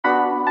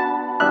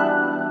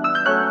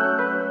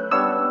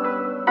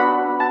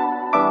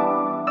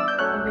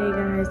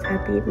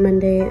Happy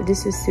Monday.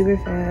 This is super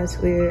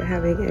fast. We're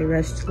having a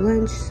rushed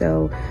lunch,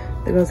 so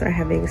the girls are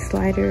having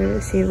slider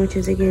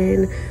sandwiches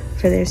again.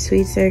 For their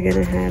sweets, they're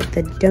gonna have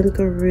the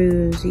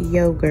Dunkaroos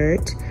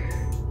yogurt,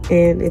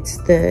 and it's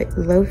the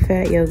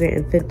low-fat yogurt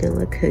and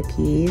vanilla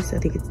cookies. I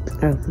think it's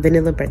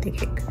vanilla birthday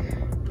cake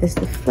is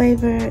the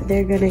flavor.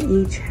 They're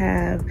gonna each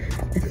have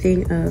a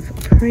thing of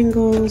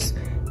Pringles.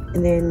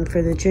 And then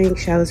for the drink,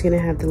 Charlotte's gonna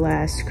have the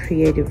last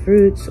Creative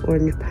Roots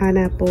orange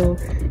pineapple,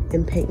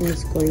 and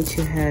Peyton's going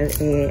to have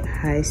a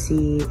high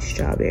C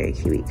strawberry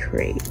kiwi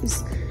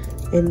craze.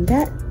 And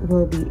that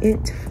will be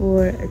it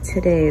for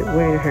today.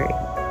 We're in a hurry.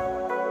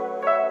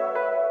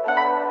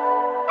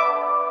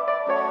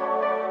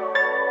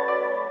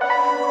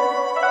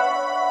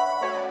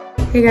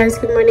 Hey guys,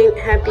 good morning.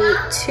 Happy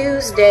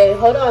Tuesday.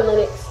 Hold on,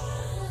 Lennox.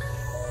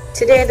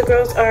 Today the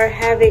girls are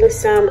having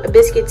some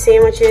biscuit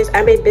sandwiches.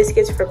 I made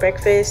biscuits for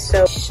breakfast.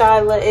 So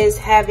Shyla is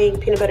having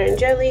peanut butter and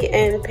jelly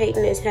and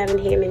Peyton is having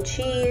ham and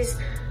cheese.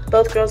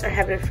 Both girls are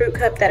having a fruit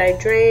cup that I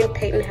drained.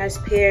 Peyton has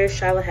pears,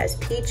 Shyla has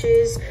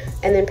peaches,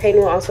 and then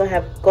Peyton will also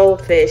have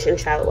goldfish and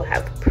Shyla will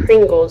have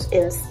Pringles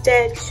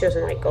instead. She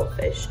doesn't like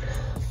goldfish.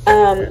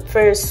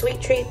 For a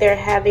sweet treat, they're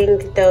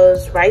having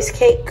those rice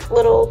cake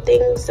little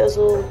things. Those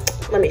little,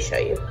 let me show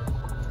you.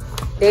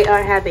 They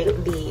are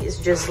having these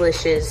just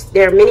delicious.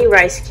 They're mini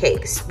rice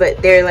cakes,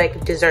 but they're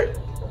like dessert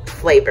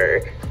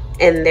flavor,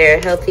 and they're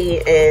healthy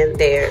and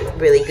they're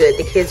really good.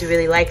 The kids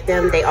really like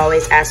them. They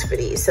always ask for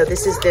these. So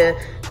this is the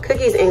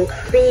cookies and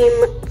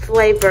cream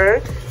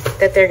flavor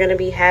that they're gonna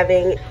be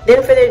having.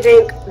 Then for their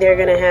drink, they're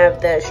gonna have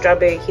the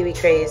strawberry kiwi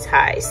craze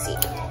high C.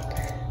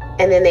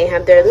 And then they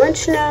have their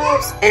lunch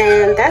notes,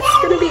 and that's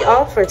gonna be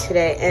all for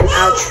today. And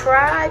I'll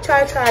try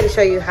to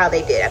show you how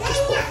they did after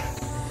school.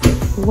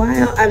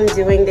 While I'm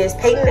doing this,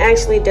 Peyton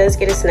actually does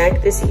get a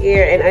snack this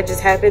year, and I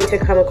just happened to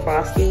come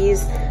across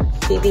these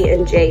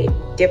PB&J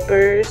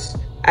dippers.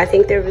 I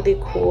think they're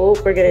really cool.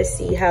 We're gonna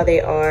see how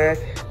they are.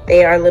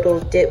 They are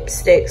little dip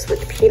sticks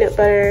with peanut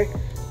butter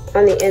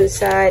on the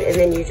inside, and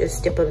then you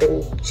just dip them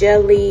in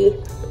jelly.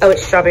 Oh,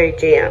 it's strawberry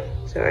jam,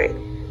 sorry.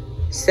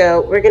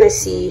 So we're gonna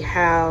see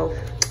how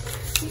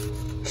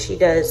she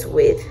does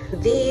with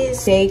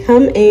these. They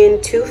come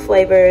in two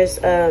flavors,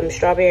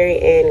 strawberry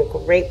and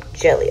grape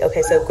jelly.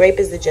 Okay, so grape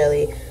is the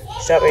jelly,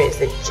 strawberry is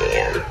the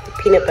jam,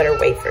 peanut butter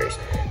wafers.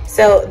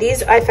 So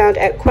these I found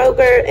at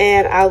Kroger,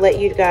 and I'll let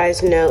you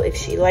guys know if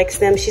she likes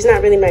them. She's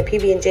not really my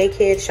PB&J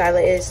kid,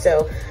 Shyla is,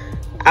 so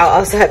I'll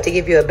also have to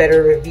give you a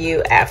better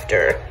review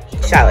after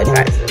Shyla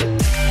tries them.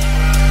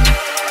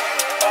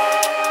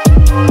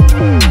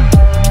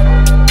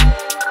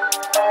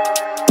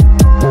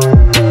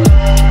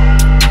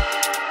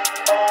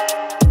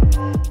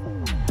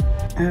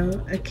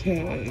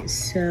 Okay,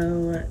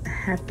 so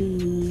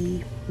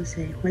happy, let's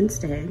say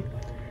Wednesday.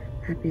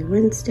 Happy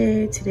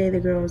Wednesday. Today the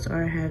girls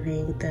are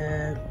having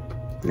the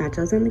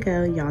nachos on the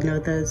go. Y'all know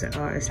those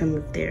are some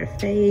of their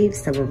faves,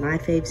 some of my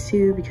faves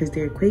too, because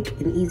they're quick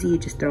and easy. You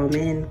just throw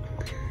them in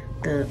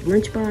the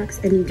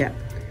lunchbox and you go.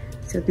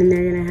 So then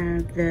they're gonna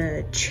have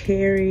the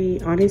cherry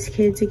Honest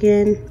Kids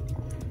again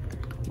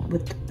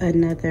with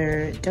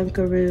another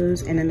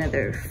Dunkaroos and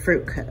another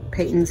fruit cup.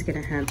 Peyton's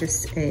gonna have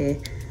just a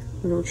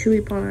little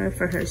chewy bar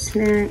for her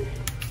snack.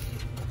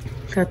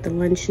 Got the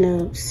lunch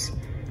notes,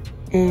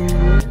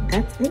 and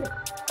that's it.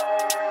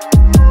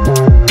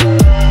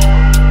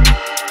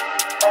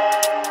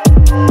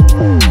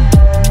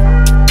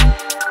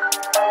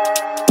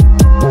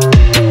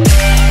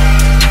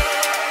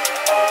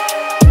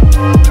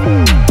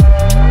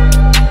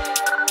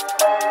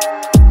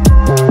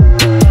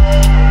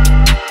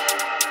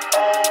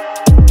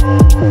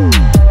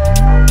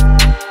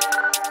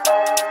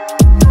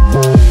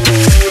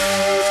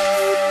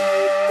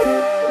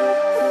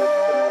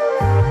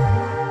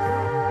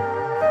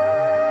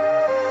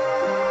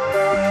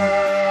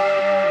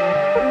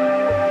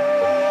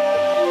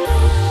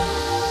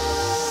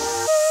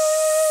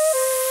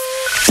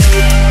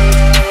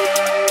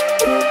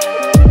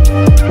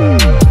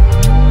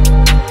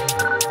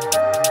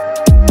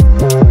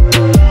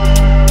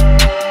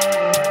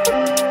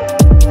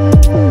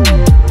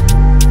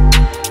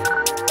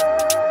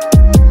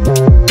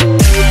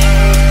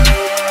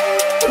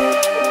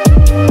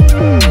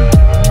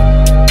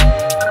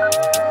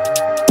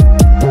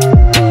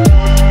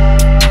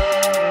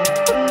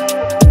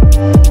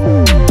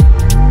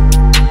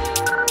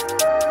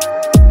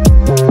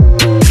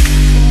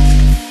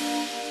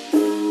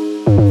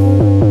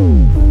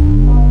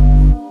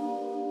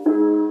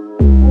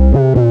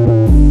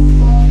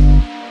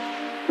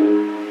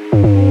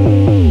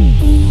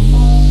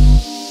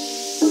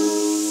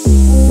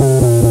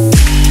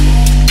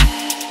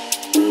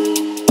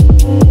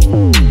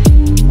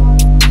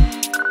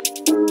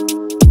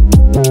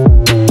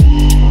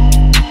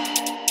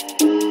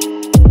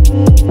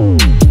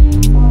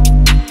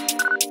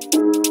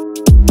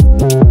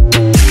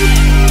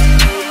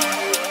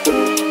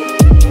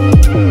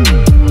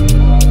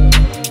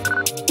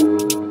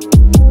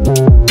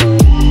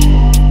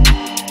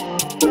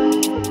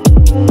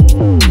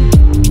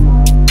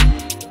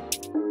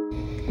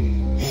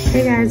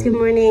 guys, good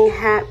morning.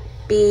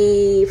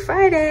 Happy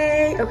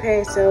Friday.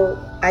 Okay, so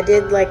I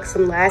did like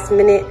some last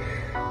minute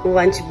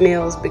lunch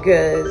meals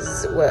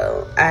because,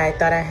 well, I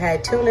thought I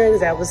had tuna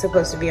that was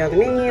supposed to be on the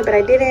menu, but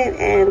I didn't.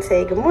 And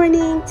say good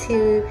morning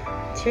to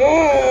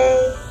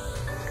Trey.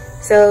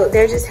 So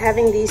they're just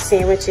having these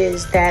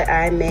sandwiches that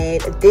I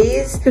made.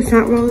 These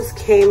croissant rolls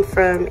came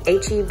from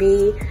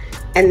HEB,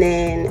 and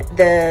then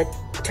the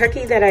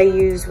turkey that I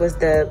used was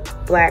the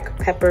black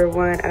pepper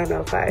one. I don't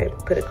know if I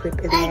put a clip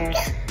in there.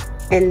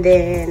 And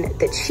then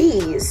the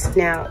cheese.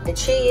 Now the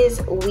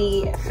cheese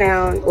we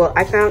found, well,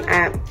 I found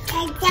at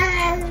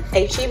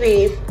HEB,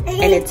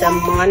 and it's a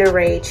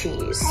Monterey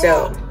cheese.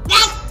 So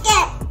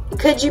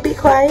could you be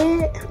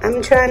quiet?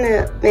 I'm trying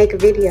to make a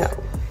video.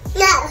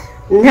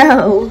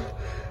 No.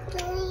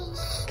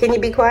 Can you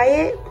be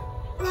quiet?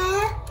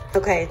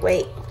 Okay,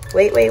 wait.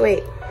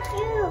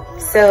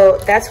 So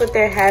that's what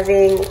they're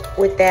having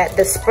with that.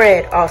 The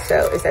spread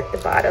also is at the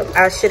bottom.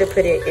 I should have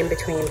put it in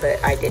between,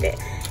 but I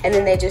didn't. And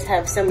then they just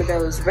have some of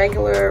those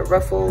regular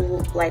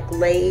ruffle, like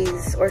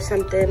Lay's or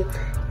something.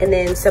 And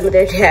then some of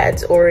their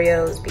dad's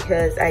Oreos,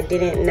 because I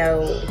didn't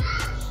know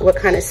what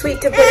kind of sweet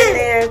to put in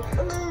there.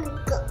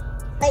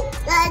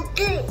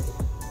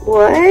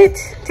 What?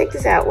 Take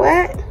this out,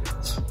 what?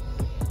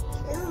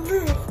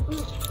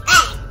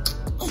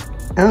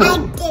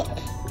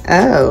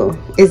 Oh,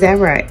 is that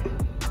right?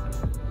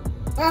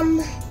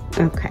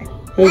 Okay,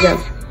 here you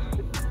go.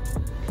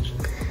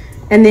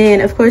 And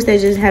then of course they're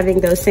just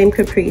having those same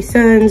Capri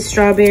Suns,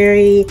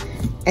 strawberry.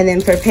 And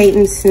then for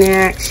Peyton's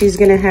snack, she's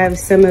gonna have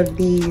some of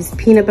these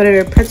peanut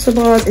butter pretzel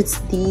balls. It's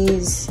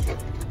these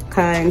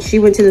kind. She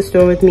went to the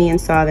store with me and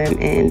saw them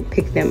and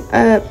picked them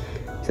up.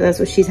 So that's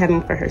what she's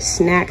having for her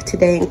snack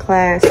today in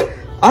class.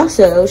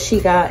 Also,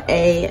 she got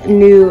a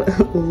new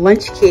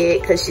lunch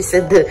kit because she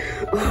said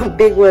the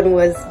big one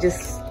was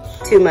just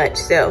too much.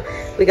 So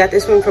we got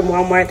this one from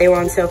Walmart. They were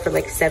on sale for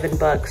like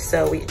 $7.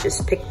 So we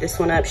just picked this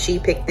one up. She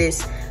picked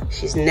this.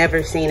 She's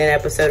never seen an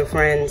episode of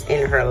Friends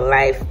in her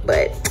life,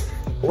 but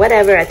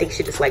whatever. I think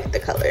she just liked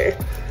the color.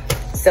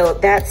 So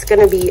that's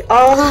gonna be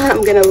all.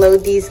 I'm gonna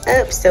load these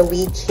up so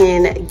we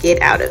can get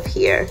out of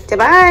here. Say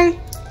bye.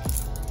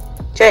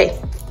 Trey.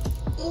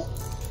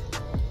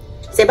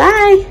 Say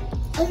bye.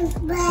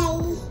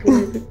 Bye.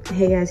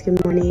 Hey guys,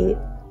 good morning.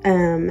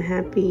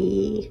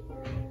 Happy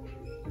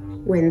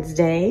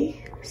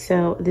Wednesday.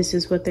 So this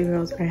is what the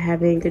girls are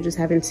having. They're just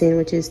having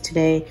sandwiches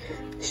today.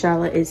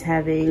 Shala is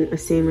having a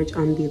sandwich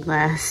on the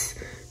last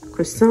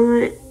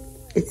croissant.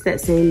 It's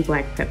that same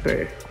black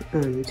pepper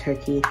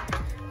turkey.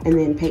 And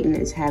then Peyton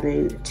is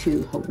having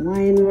 2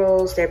 Hawaiian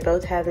rolls. They're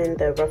both having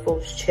the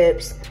Ruffles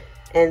chips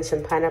and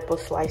some pineapple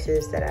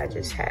slices that I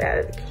just had out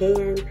of the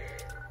can.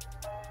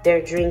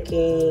 They're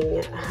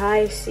drinking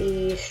High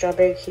C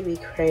strawberry kiwi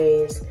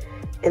craze.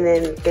 And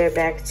then they're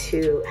back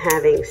to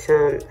having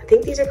some, I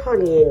think these are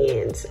called Yan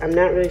Yans. I'm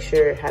not really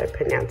sure how to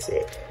pronounce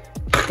it.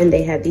 And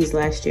they had these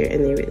last year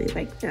and they really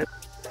liked them.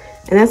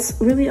 And that's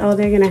really all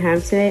they're gonna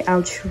have today.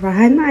 I'll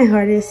try my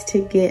hardest to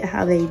get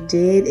how they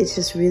did. It's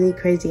just really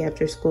crazy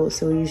after school,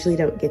 so we usually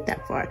don't get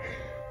that far.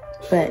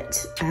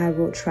 But I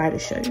will try to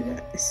show you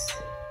guys.